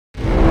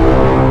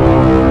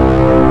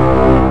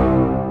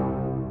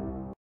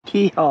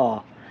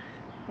Yeehaw.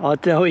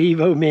 Autel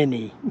EVO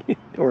Mini.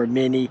 Or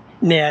Mini,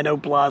 Nano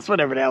Plus,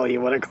 whatever the hell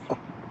you want to call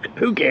it.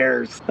 Who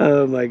cares?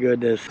 Oh my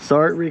goodness.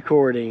 Start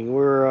recording.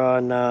 We're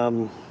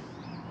on,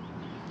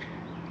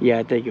 yeah,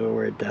 I think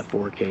we're at that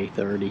 4K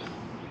 30.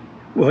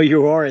 Well,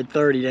 you are at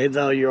 30. That's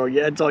all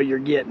you're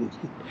getting.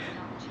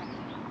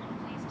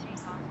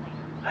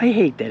 I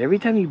hate that. Every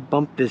time you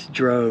bump this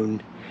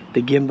drone,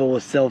 the gimbal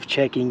is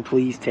self-checking,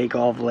 please take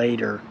off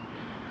later.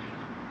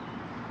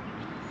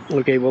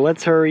 Okay, well,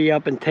 let's hurry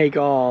up and take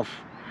off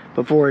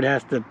before it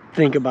has to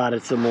think about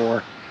it some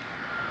more.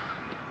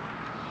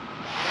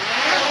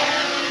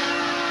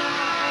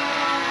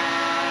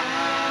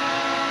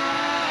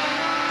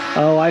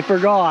 Oh, I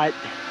forgot,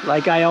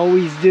 like I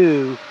always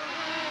do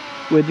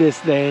with this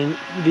thing,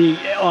 the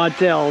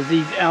Autels,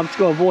 these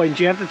Obstacle Avoidance,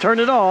 you have to turn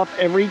it off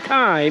every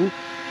time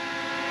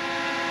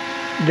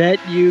that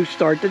you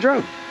start the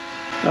drone.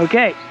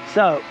 Okay,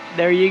 so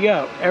there you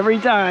go. Every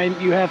time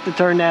you have to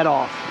turn that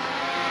off.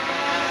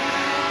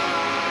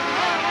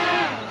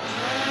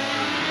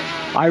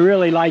 I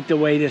really like the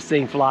way this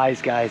thing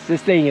flies, guys.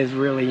 This thing is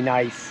really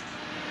nice.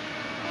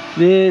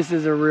 This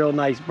is a real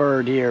nice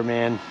bird here,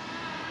 man.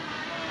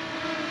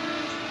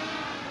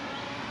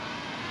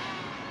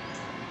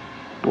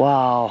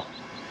 Wow.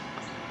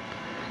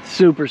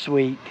 Super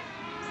sweet.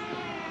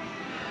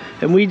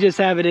 And we just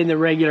have it in the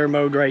regular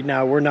mode right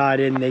now. We're not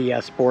in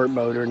the sport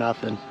mode or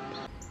nothing.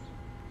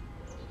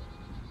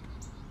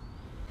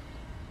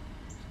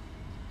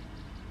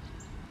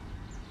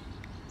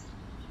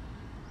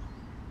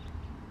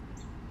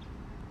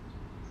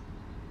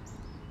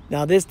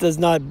 Now this does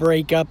not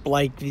break up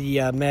like the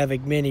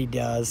Mavic Mini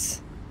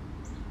does.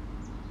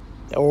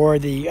 Or I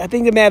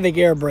think the Mavic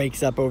Air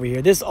breaks up over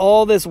here.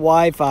 All this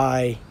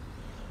Wi-Fi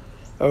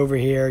over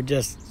here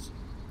just,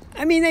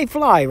 I mean, they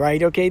fly,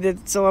 right? Okay,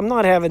 so I'm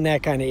not having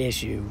that kind of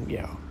issue, you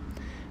know.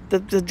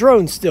 The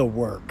drones still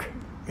work.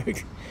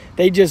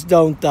 They just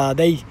don't,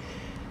 they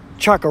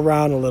chuck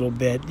around a little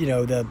bit, you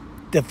know,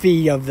 the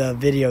feed of the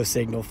video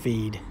signal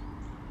feed.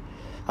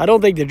 I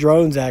don't think the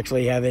drones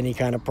actually have any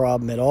kind of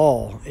problem at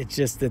all. It's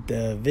just that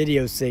the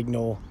video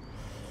signal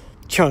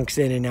chunks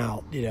in and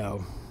out, you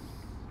know.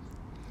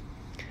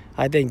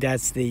 I think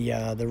that's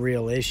the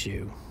real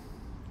issue.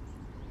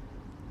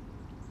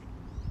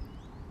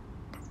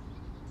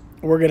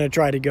 We're going to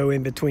try to go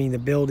in between the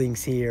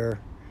buildings here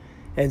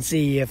and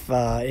see if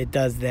it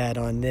does that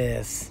on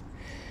this.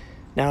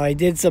 Now, I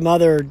did some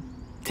other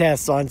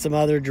tests on some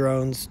other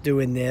drones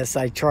doing this.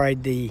 I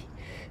tried the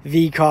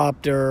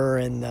V-Copter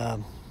and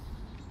the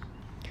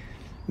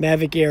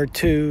Mavic Air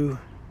 2,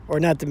 or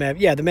not the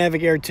Mavic, yeah, the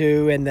Mavic Air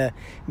 2 and the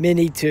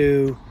Mini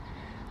 2.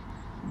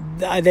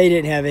 They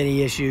didn't have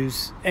any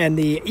issues. And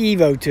the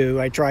Evo 2,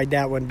 I tried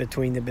that one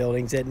between the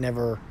buildings. It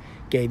never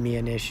gave me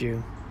an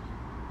issue,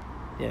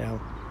 you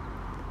know.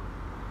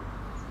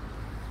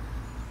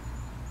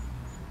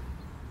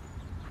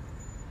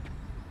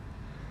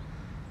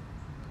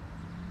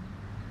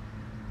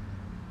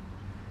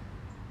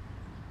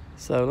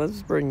 So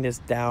let's bring this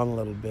down a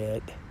little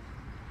bit.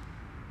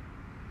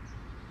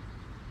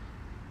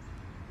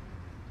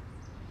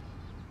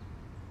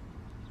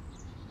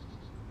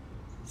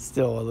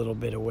 Still a little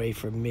bit away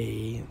from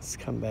me. Let's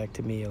come back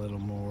to me a little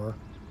more.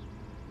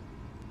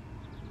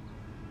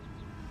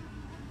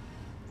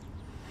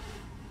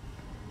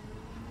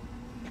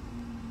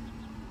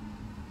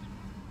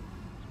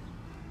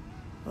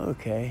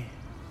 Okay.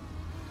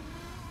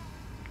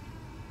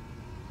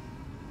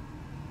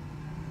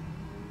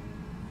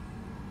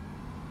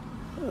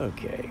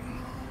 Okay.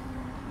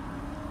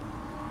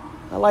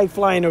 I like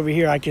flying over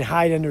here. I can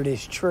hide under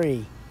this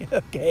tree.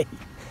 Okay.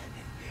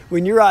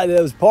 When you're out of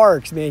those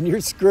parks, man,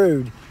 you're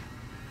screwed.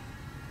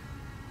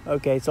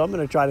 Okay, so I'm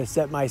going to try to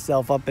set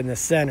myself up in the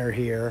center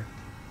here.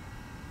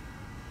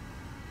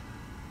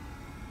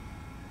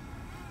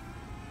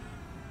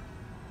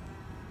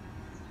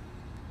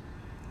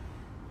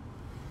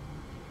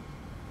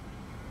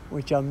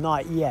 Which I'm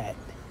not yet.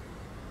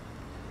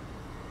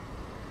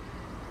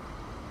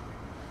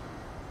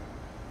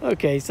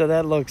 Okay, so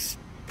that looks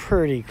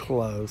pretty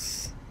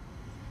close.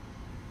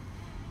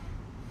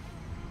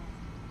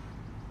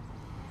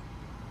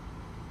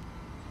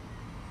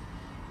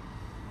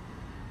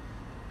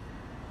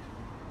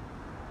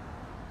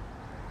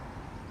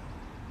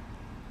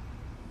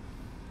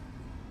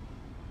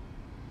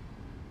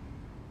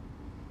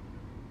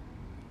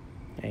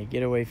 Hey,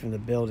 get away from the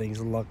buildings,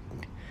 look,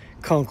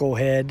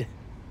 Kunklehead.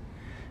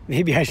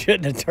 Maybe I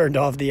shouldn't have turned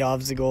off the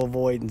obstacle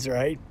avoidance,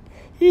 right?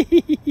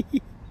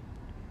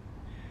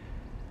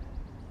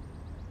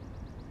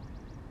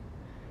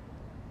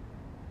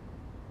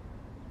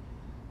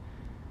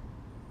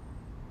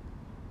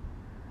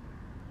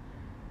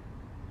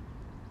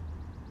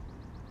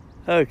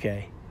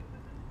 Okay.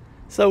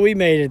 So we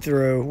made it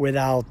through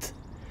without,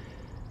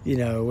 you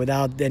know,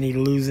 without any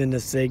losing the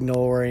signal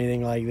or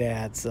anything like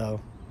that,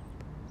 so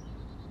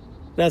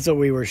that's what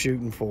we were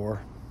shooting for.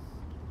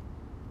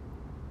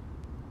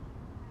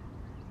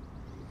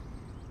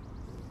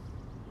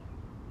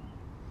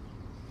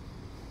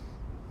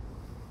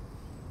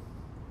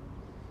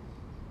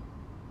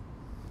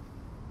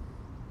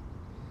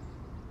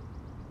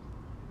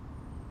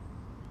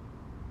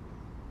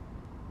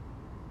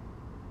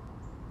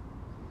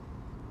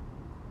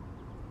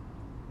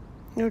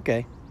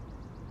 Okay.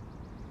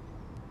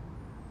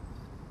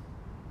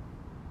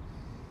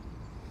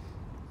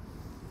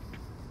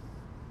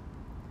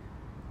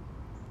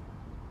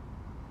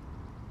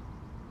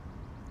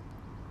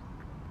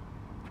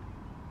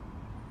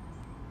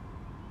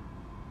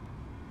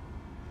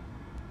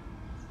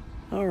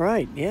 All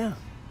right, yeah.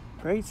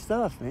 Great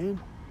stuff, man.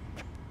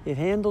 It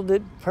handled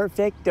it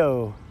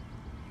perfecto.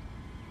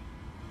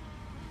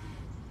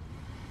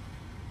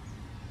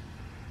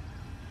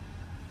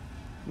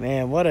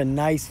 Man, what a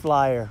nice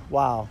flyer.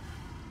 Wow.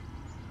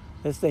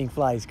 This thing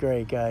flies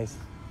great, guys.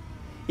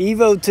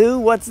 Evo 2,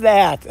 what's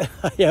that?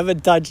 I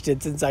haven't touched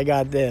it since I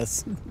got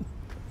this.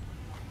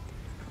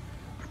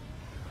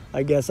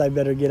 I guess I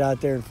better get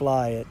out there and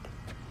fly it.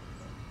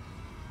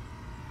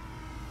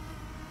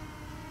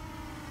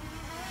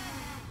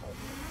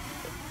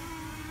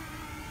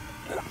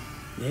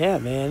 Yeah,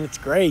 man, it's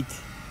great.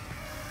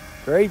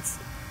 Great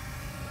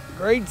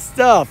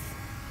stuff.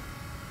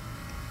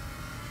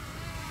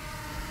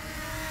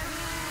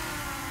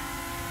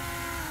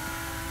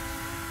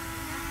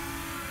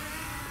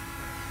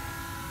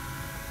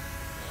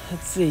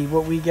 Let's see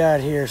what we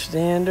got here.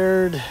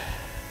 Standard.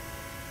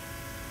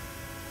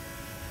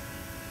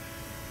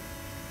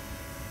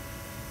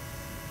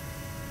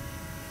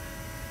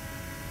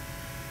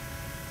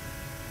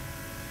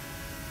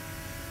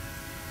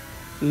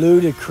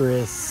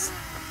 Ludicrous.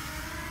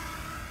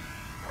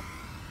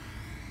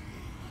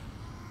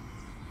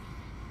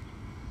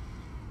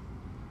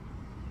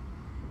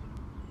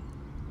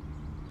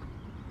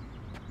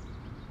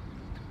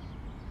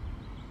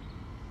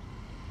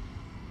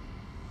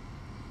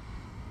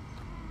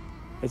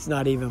 It's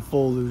not even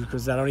full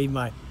ludicrous. I don't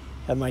even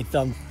have my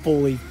thumb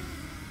fully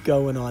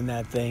going on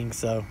that thing.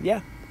 So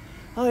yeah.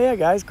 Oh yeah,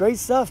 guys, great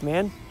stuff,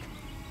 man.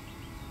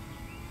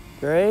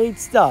 Great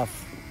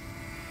stuff.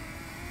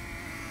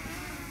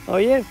 Oh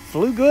yeah,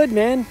 flew good,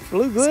 man.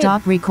 Flew good.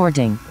 Stop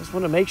recording. Just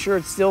want to make sure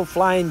it's still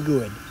flying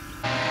good.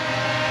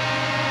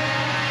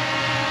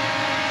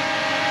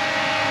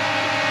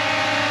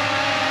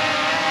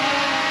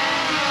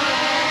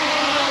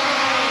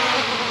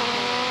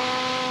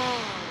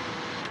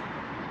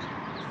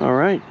 All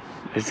right,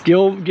 its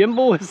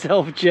gimbal is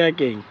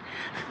self-checking.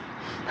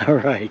 All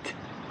right,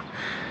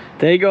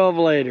 take off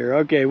later.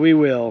 Okay, we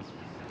will.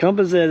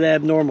 Compass is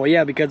abnormal.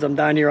 Yeah, because I'm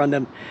down here on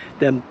them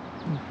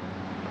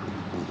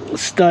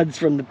studs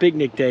from the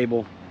picnic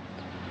table.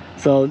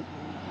 So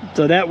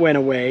that went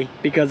away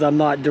because I'm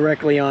not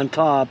directly on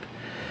top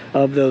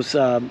of those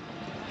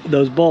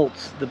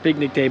bolts, the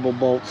picnic table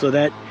bolts. So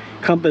that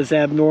compass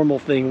abnormal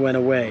thing went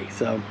away.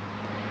 So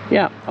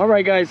yeah, all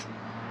right, guys.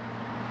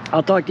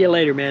 I'll talk to you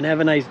later, man.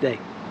 Have a nice day.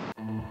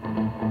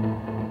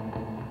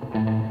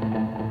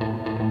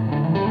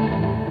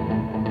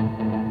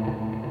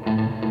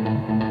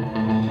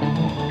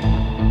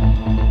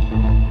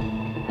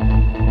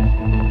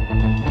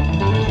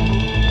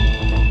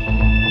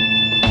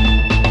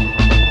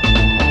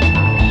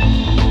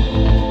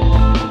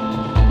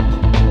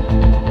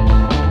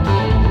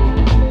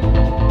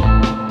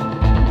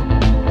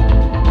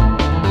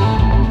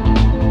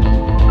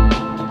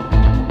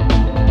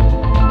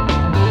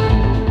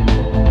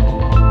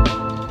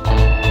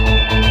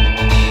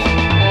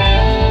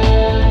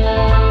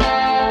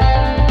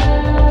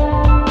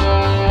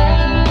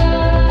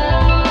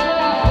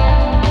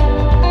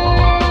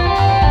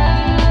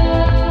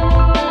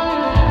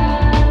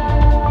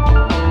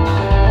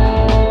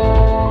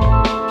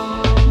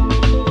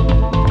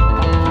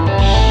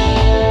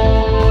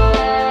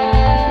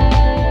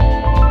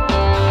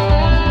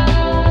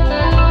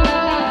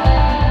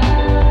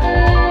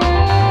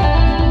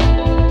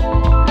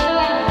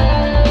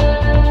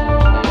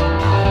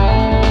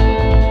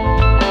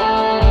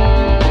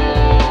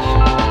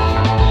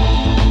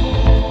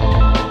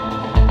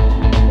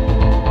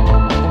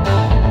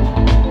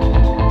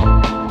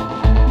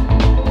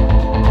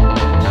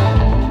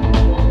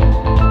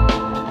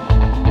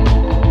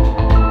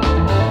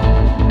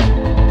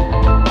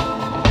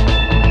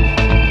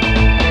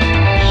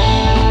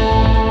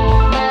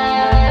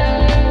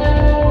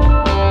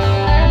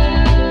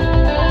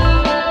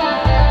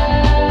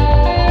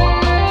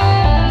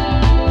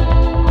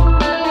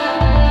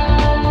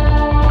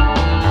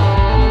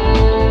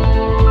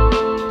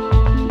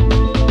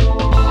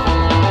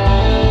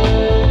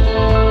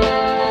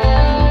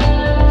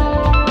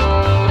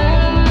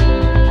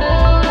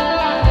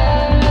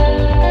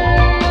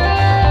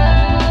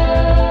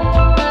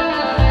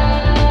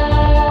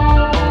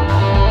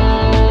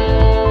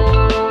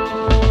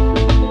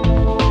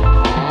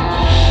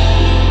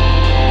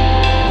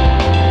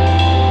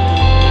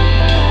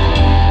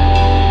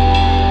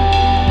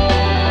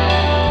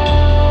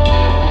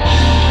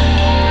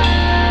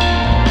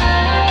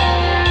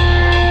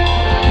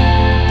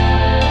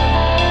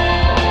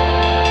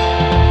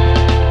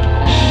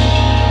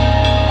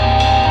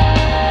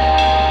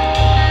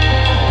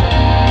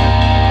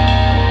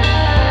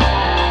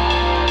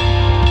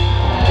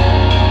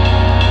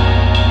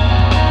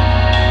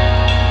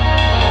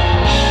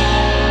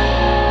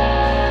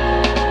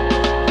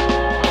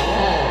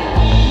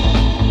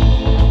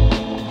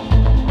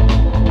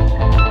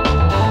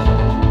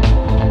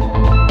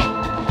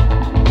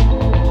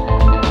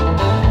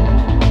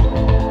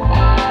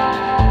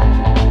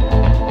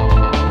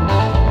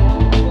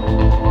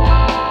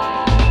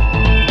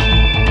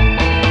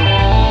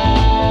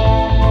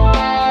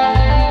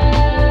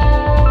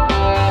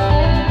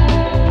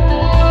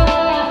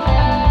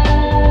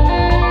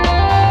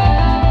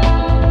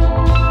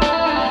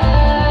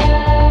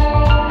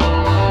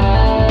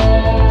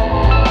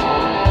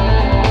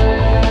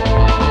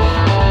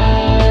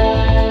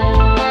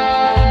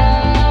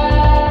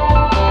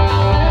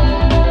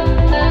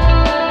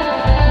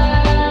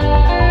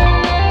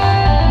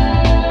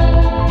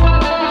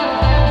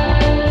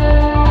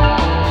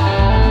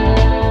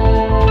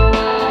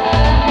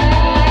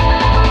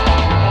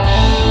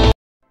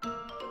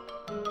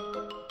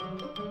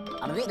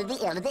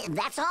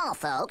 That's all,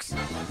 folks.